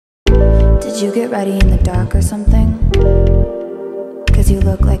you get ready in the dark or something? 'Cause you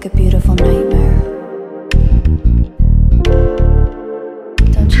look like a beautiful nightmare.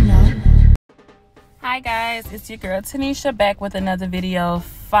 Don't you know? Hi guys, it's your girl Tanisha back with another video.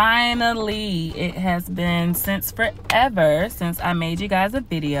 Finally, it has been since forever since I made you guys a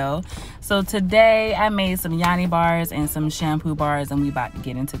video. So today I made some Yoni bars and some shampoo bars, and we about to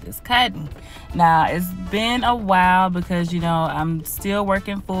get into this cutting. Now it's been a while because, you know, I'm still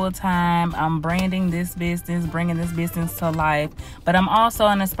working full-time. I'm branding this business, bringing this business to life, but I'm also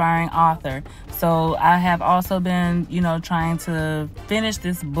an aspiring author. So I have also been, you know, trying to finish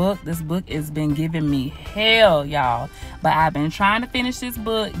this book. This book has been giving me hell, y'all, but I've been trying to finish this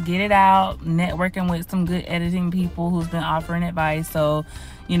book, get it out, networking with some good editing people who's been offering advice. So,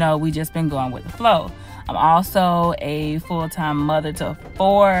 you know, we just been going with the flow. I'm also a full-time mother to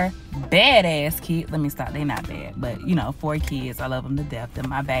 4 badass kids. Let me stop, they not bad, but you know, 4 kids. I love them to death. They're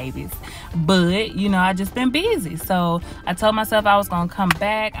my babies. But you know, I just been busy. So I told myself I was gonna come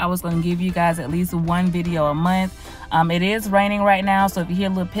back. I was gonna give you guys at least 1 video a month. It is raining right now, so if you hear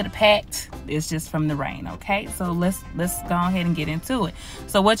a little pit-a-pat, it's just from the rain. Okay, so let's go ahead and get into it.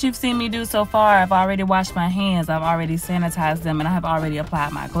 So what you've seen me do so far, I've already washed my hands, I've already sanitized them, and I have already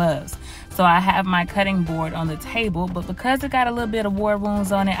applied my gloves. So I have my cutting board on the table, but because it got a little bit of war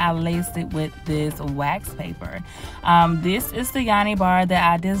wounds on it, I laced it with this wax paper. This is the Yoni bar that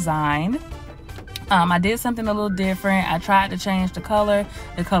I designed. I did something a little different. I tried to change the color.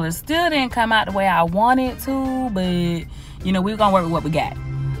 The color still didn't come out the way I wanted to, but you know, we're gonna work with what we got.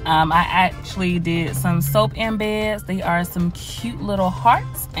 I actually did some soap embeds. They are some cute little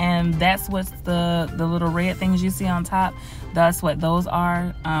hearts, and that's what's the little red things you see on top. That's what those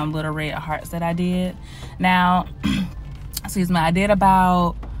are, little red hearts that I did. Now, excuse me, I did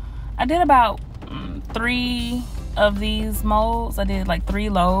about 3 of these molds. I did like 3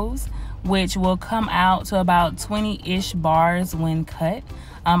 loaves, which will come out to about 20-ish bars when cut.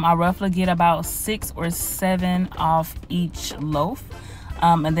 I roughly get about 6 or 7 off each loaf.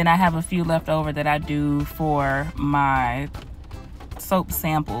 And then I have a few left over that I do for my soap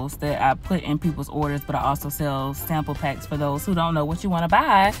samples that I put in people's orders, but I also sell sample packs for those who don't know what you want to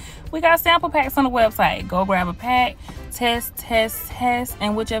buy. We got sample packs on the website. Go grab a pack, test,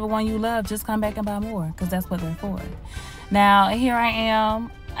 and whichever one you love, just come back and buy more, because that's what they're for. Now, here I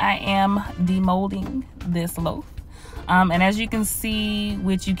am demolding this loaf. And as you can see,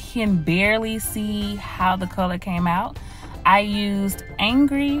 which you can barely see how the color came out, I used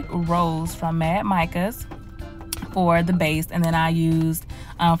Angry Rose from Mad Micas for the base, and then I used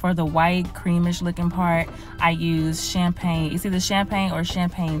for the white creamish looking part, I used champagne. It's either champagne or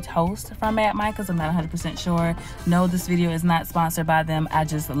champagne toast from Mad Micas. I'm not 100% sure. No, this video is not sponsored by them. I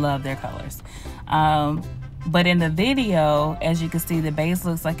just love their colors. But in the video, as you can see, the base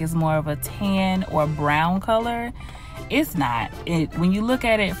looks like it's more of a tan or brown color. It's not. When you look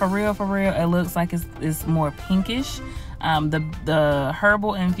at it for real, it looks like it's more pinkish. The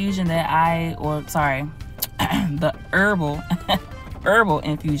herbal infusion that the herbal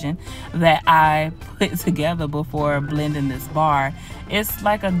infusion that I put together before blending this bar, it's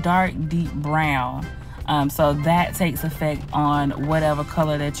like a dark deep brown. So that takes effect on whatever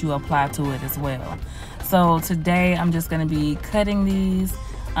color that you apply to it as well. So today I'm just going to be cutting these.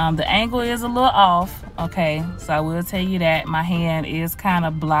 The angle is a little off, okay, so I will tell you that. My hand is kind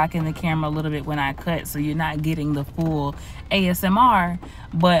of blocking the camera a little bit when I cut, so you're not getting the full ASMR.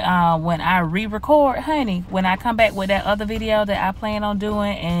 But when I re-record, honey, when I come back with that other video that I plan on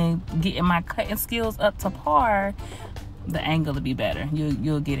doing and getting my cutting skills up to par, the angle will be better.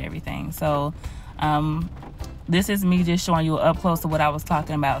 You'll get everything. So this is me just showing you up close to what I was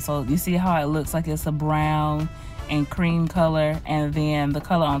talking about. So you see how it looks like it's a brown and cream color, and then the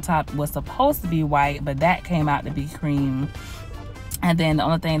color on top was supposed to be white, but that came out to be cream. And then the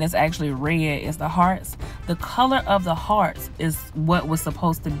only thing that's actually red is the hearts. The color of the hearts is what was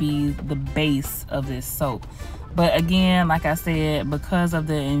supposed to be the base of this soap. But again, like I said, because of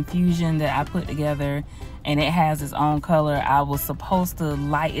the infusion that I put together and it has its own color, I was supposed to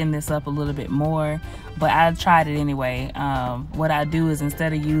lighten this up a little bit more, but I tried it anyway. What I do is,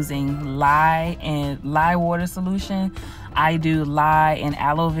 instead of using lye water solution, I do lye and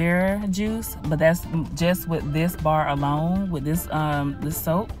aloe vera juice, but that's just with this bar alone, with this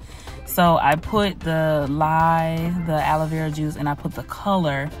soap. So I put the lye, the aloe vera juice, and I put the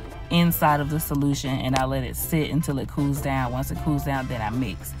color inside of the solution, and I let it sit until it cools down. Once it cools down, then I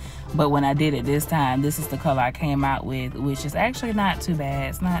mix. But when I did it this time, this is the color I came out with, which is actually not too bad.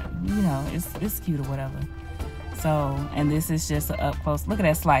 It's not, you know, it's cute or whatever. So, and this is just an up close. Look at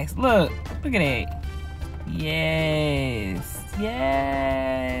that slice. Look at that. Yes.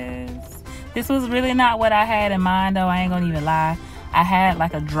 This was really not what I had in mind, though. I ain't gonna even lie. I had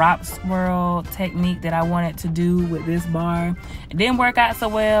like a drop swirl technique that I wanted to do with this bar. It didn't work out so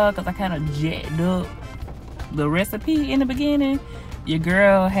well because I kind of jacked up the recipe in the beginning. Your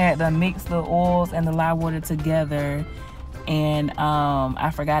girl had to mix the oils and the lye water together, and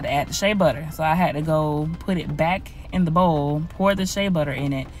I forgot to add the shea butter. So I had to go put it back in the bowl, pour the shea butter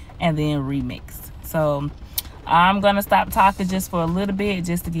in it, and then remix. So I'm gonna stop talking just for a little bit,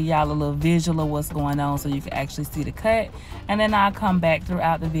 just to give y'all a little visual of what's going on so you can actually see the cut, and then I'll come back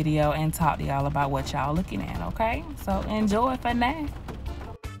throughout the video and talk to y'all about what y'all looking at. Okay, so enjoy for now.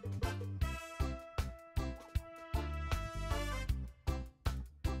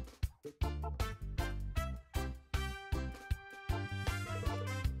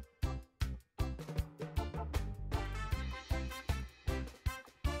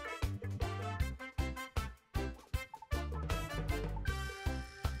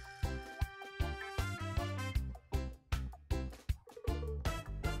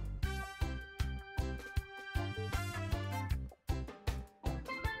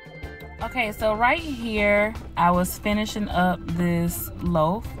 Okay, so right here I was finishing up this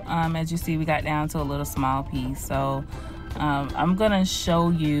loaf. As you see, we got down to a little small piece. So I'm gonna show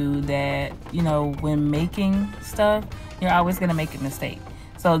you that, you know, when making stuff, you're always gonna make a mistake.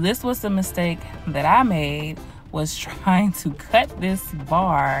 So this was the mistake that I made, was trying to cut this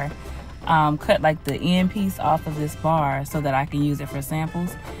bar, cut like the end piece off of this bar so that I can use it for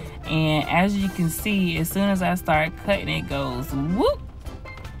samples. And as you can see, as soon as I start cutting, it goes whoop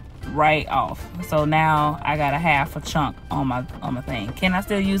right off. So now I got a half a chunk on my thing. Can I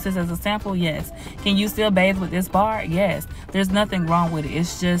still use this as a sample? Yes. Can you still bathe with this bar? Yes. There's nothing wrong with it.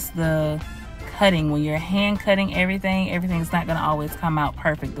 It's just the cutting. When you're hand cutting everything's not gonna always come out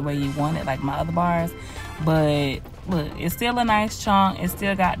perfect the way you want it, like my other bars. But look, it's still a nice chunk. It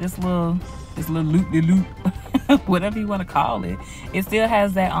still got this little loop-de-loop, whatever you want to call it. It still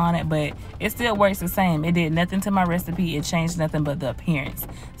has that on it, but it still works the same. It did nothing to my recipe. It changed nothing but the appearance.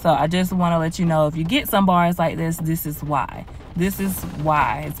 So I just want to let you know, if you get some bars like this, this is why. This is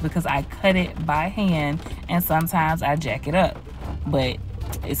why. It's because I cut it by hand, and sometimes I jack it up. But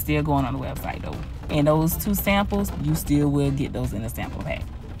it's still going on the website though. And those 2 samples, you still will get those in the sample pack.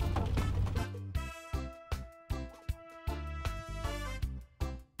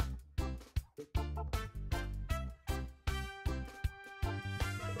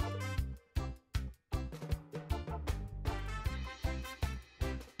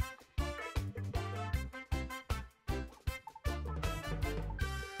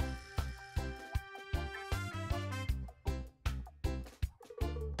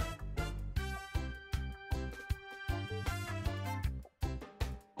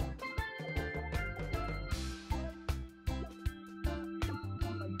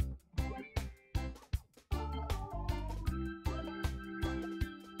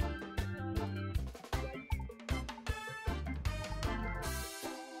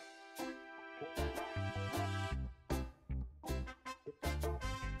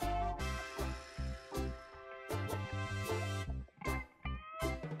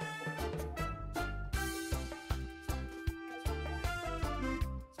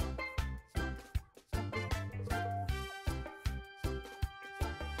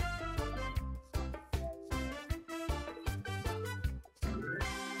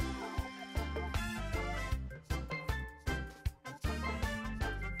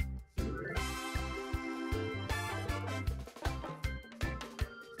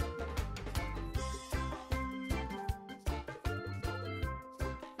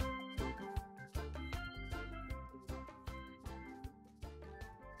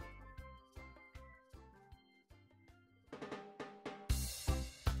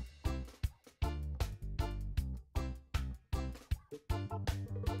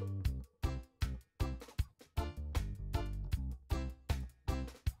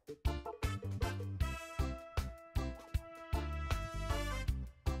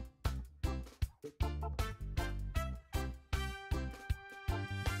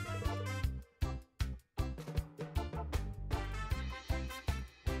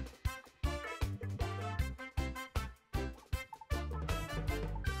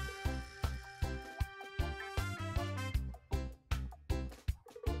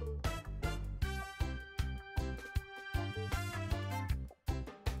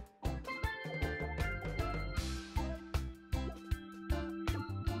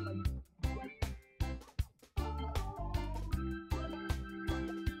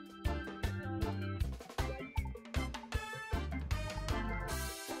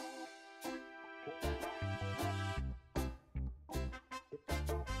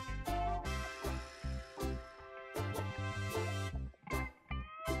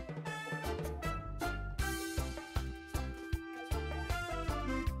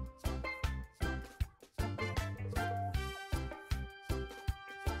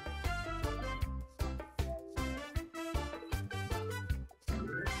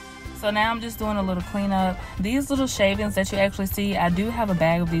 So now I'm just doing a little cleanup. These little shavings that you actually see, I do have a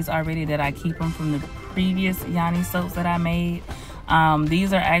bag of these already that I keep them from the previous Yoni soaps that I made.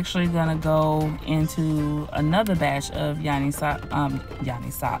 These are actually gonna go into another batch of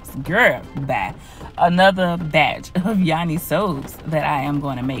another batch of Yoni soaps that I am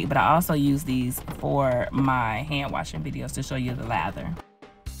going to make. But I also use these for my hand washing videos to show you the lather.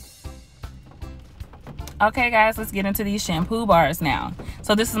 Okay guys, let's get into these shampoo bars now.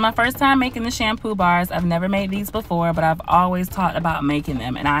 So this is my first time making the shampoo bars. I've never made these before, but I've always talked about making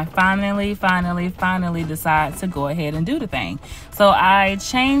them, and I finally decided to go ahead and do the thing. So I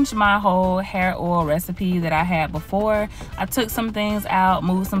changed my whole hair oil recipe that I had before. I took some things out,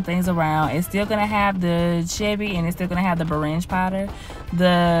 moved some things around. It's still gonna have the Chevy and it's still gonna have the Baringe powder.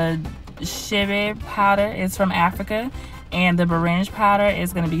 The Chevy powder is from Africa, and the Baringe powder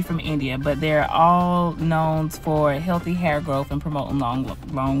is going to be from India, but they're all known for healthy hair growth and promoting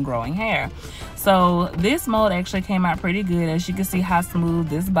long growing hair. So this mold actually came out pretty good. As you can see how smooth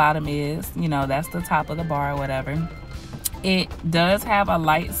this bottom is, you know, that's the top of the bar or whatever. It does have a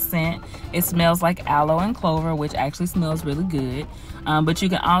light scent. It smells like aloe and clover, which actually smells really good. But you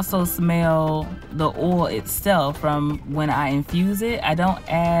can also smell the oil itself from when I infuse it. I don't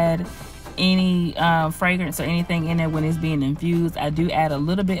add any fragrance or anything in there when it's being infused. I do add a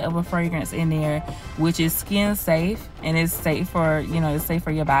little bit of a fragrance in there, which is skin safe, and it's safe for, you know, it's safe for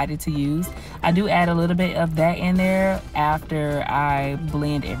your body to use. I do add a little bit of that in there after I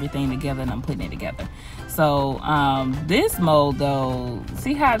blend everything together and I'm putting it together. So this mold though,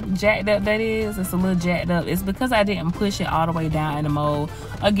 see how jacked up that is? It's a little jacked up. It's because I didn't push it all the way down in the mold.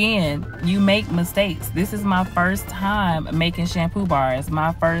 Again, you make mistakes. This is my first time making shampoo bars,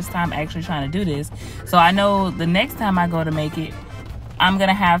 my first time actually trying to do this. So I know the next time I go to make it, I'm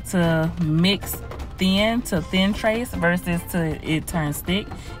gonna have to mix thin to thin trace versus to it turns thick.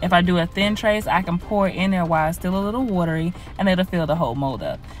 If I do a thin trace, I can pour it in there while it's still a little watery, and it'll fill the whole mold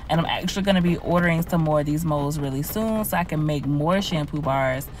up. And I'm actually going to be ordering some more of these molds really soon so I can make more shampoo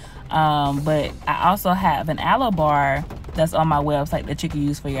bars. But I also have an aloe bar that's on my website that you can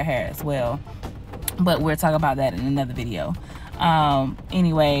use for your hair as well, but we'll talk about that in another video.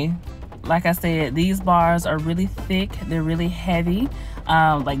 Anyway, like I said, these bars are really thick, they're really heavy.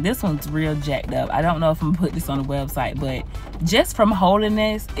 Like this one's real jacked up. I don't know if I'm gonna put this on the website, but just from holding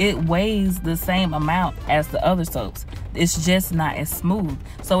this, it weighs the same amount as the other soaps. It's just not as smooth.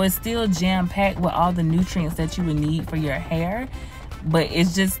 So it's still jam-packed with all the nutrients that you would need for your hair, but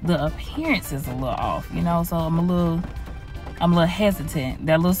it's just the appearance is a little off, you know. So I'm a little hesitant.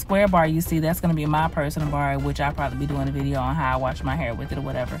 That little square bar you see, that's gonna be my personal bar, which I'll probably be doing a video on how I wash my hair with it or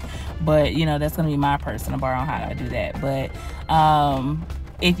whatever. But you know, that's gonna be my personal bar on how I do that. But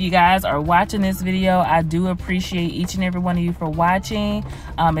if you guys are watching this video, I do appreciate each and every one of you for watching.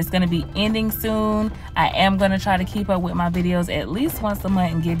 It's gonna be ending soon. I am gonna try to keep up with my videos at least once a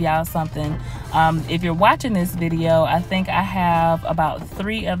month and give y'all something. If you're watching this video, I think I have about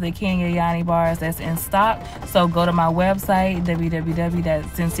 3 of the Kanya Yoni bars that's in stock. So go to my website,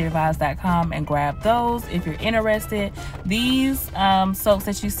 www.cincerevibez.com, and grab those if you're interested. These soaps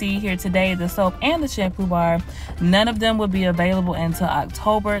that you see here today, the soap and the shampoo bar, none of them will be available until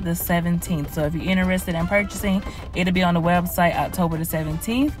October the 17th. So if you're interested in purchasing, it'll be on the website October the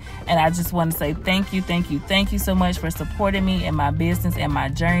 17th. And I just want to say thank you so much for supporting me in my business and my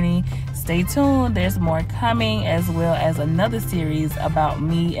journey. Stay tuned, there's more coming, as well as another series about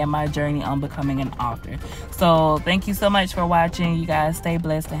me and my journey on becoming an author. So thank you so much for watching. You guys stay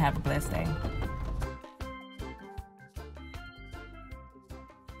blessed and have a blessed day.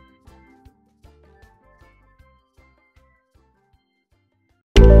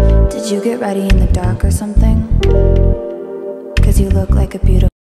 Did you get ready in the dark or something? 'Cause you look like a beautiful